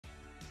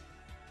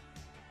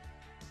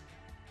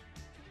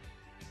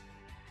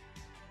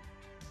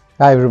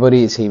Hi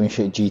everybody, it's Hamish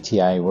at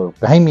GTI. Well,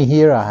 behind me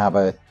here I have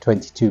a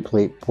 22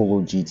 plate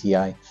Polo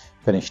GTI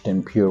finished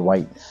in pure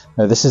white.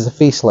 Now this is a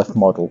facelift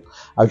model.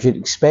 As you'd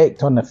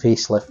expect on a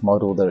facelift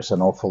model, there's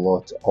an awful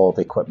lot of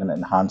equipment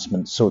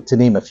enhancements. So to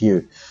name a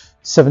few,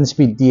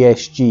 7-speed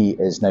DSG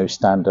is now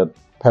standard,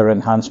 power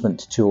enhancement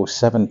to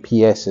 207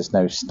 PS is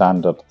now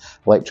standard,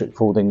 electric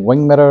folding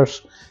wing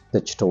mirrors,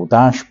 digital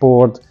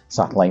dashboard,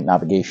 satellite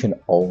navigation,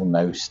 all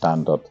now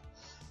standard.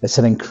 It's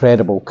an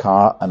incredible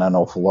car and an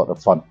awful lot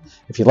of fun.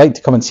 If you'd like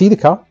to come and see the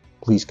car,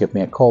 please give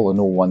me a call on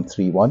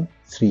 0131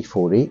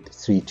 348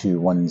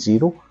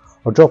 3210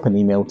 or drop an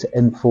email to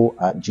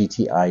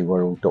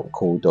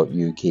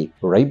info@gtiworld.co.uk.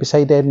 We're right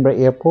beside Edinburgh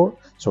Airport,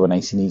 so we're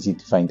nice and easy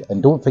to find.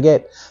 And don't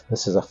forget,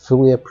 this is a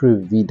fully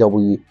approved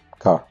VW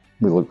car.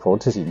 We look forward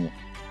to seeing you.